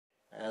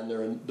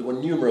and there were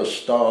numerous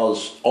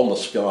stars on the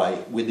sky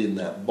within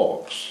that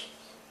box.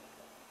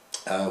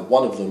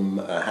 One of them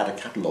had a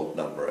catalogue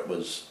number. It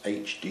was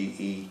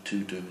HDE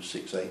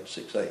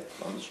 226868.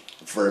 That's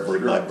forever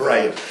in my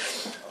brain.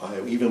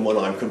 Even when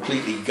I'm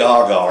completely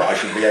gaga, I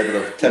should be able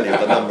to tell you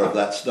the number of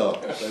that star.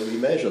 So we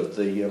measured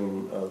the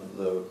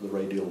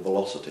radial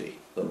velocity,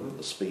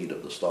 the speed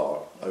of the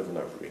star, over and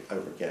over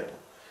again.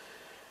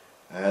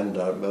 And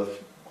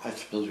I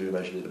suppose we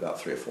measured it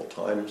about 3 or 4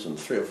 times, and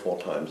 3 or 4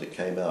 times it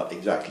came out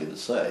exactly the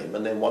same,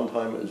 and then one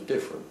time it was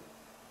different.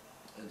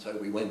 And so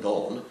we went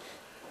on.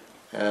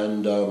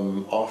 And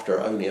after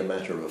only a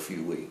matter of a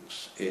few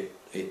weeks, it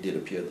did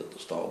appear that the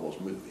star was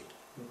moving.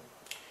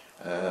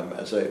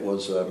 And so it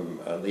was,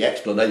 the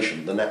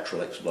explanation, the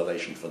natural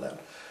explanation for that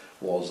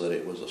was that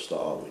it was a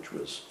star which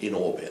was in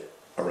orbit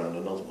around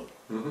another one.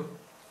 Mm-hmm.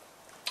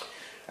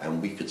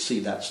 And we could see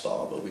that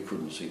star, but we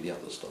couldn't see the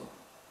other star.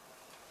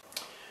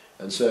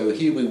 And so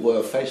here we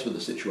were faced with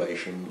the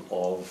situation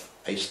of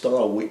a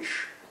star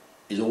which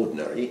is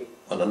ordinary,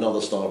 and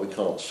another star we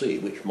can't see,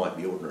 which might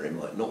be ordinary,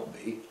 might not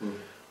be. Mm.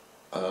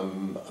 A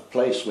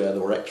place where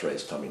there were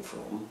X-rays coming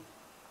from,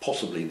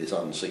 possibly this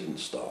unseen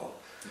star,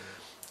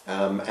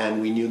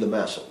 and we knew the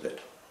mass of it.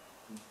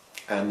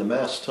 And the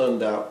mass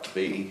turned out to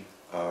be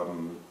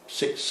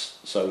 6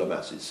 solar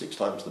masses, 6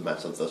 times the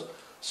mass of the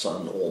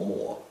Sun or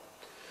more.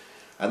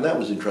 And that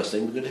was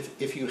interesting because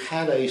if you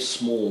had a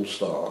small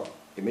star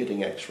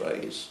emitting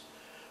X-rays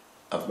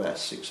of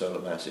mass, 6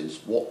 solar masses,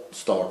 what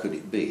star could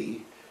it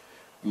be?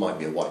 It might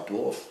be a white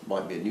dwarf,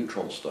 might be a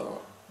neutron star.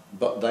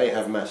 But they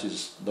have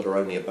masses that are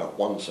only about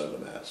 1 solar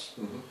mass,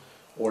 mm-hmm.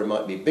 Or it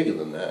might be bigger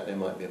than that. It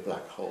might be a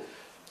black hole.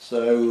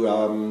 So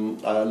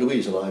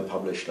Louise and I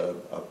published a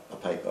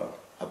paper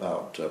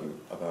about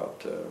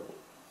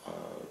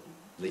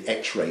the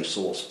X-ray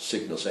source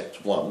Cygnus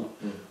X1,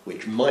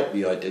 which might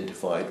be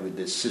identified with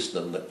this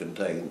system that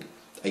contained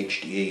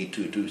HDE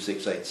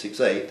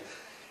 226868,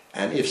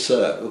 and if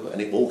so,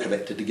 and it all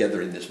connected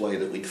together in this way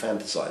that we'd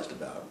fantasized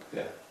about,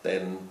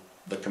 then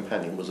the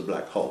companion was a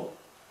black hole.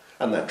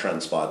 And that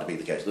transpired to be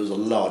the case. There was a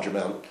large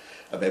amount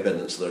of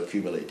evidence that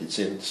accumulated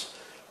since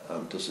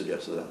to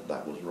suggest that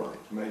that was right.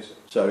 Amazing.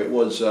 So it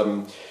was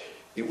a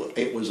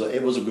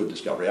good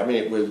discovery. I mean,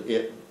 it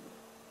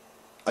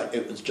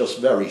was just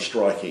very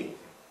striking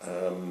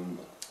the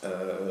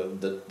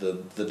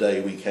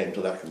day we came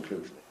to that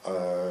conclusion.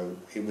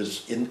 It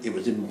was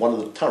in one of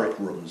the turret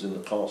rooms in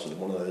the castle, in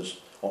one of those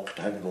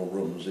octagonal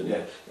rooms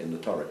in the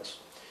turrets.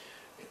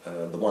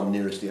 The one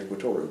nearest the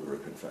equatorial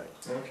group, in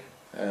fact. Okay.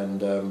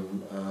 And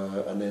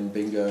then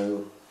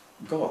bingo,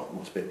 God, it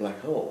must be a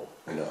black hole.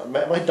 You know,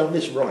 have I done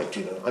this right?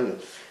 You know, I'm going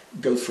to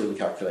go through the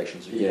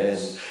calculations again,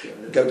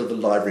 go to the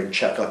library and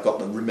check I've got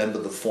them, remember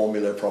the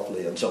formula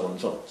properly, and so on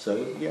and so on. So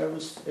yeah, it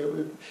was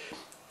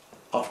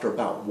after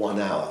about 1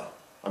 hour.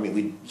 I mean,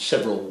 we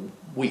several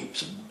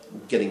weeks of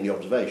getting the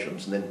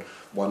observations, and then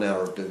 1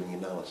 hour of doing the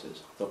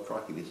analysis. I thought,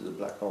 crikey, this is a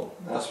black hole.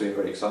 That must be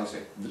very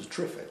exciting. It was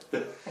terrific.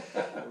 It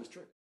was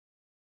terrific.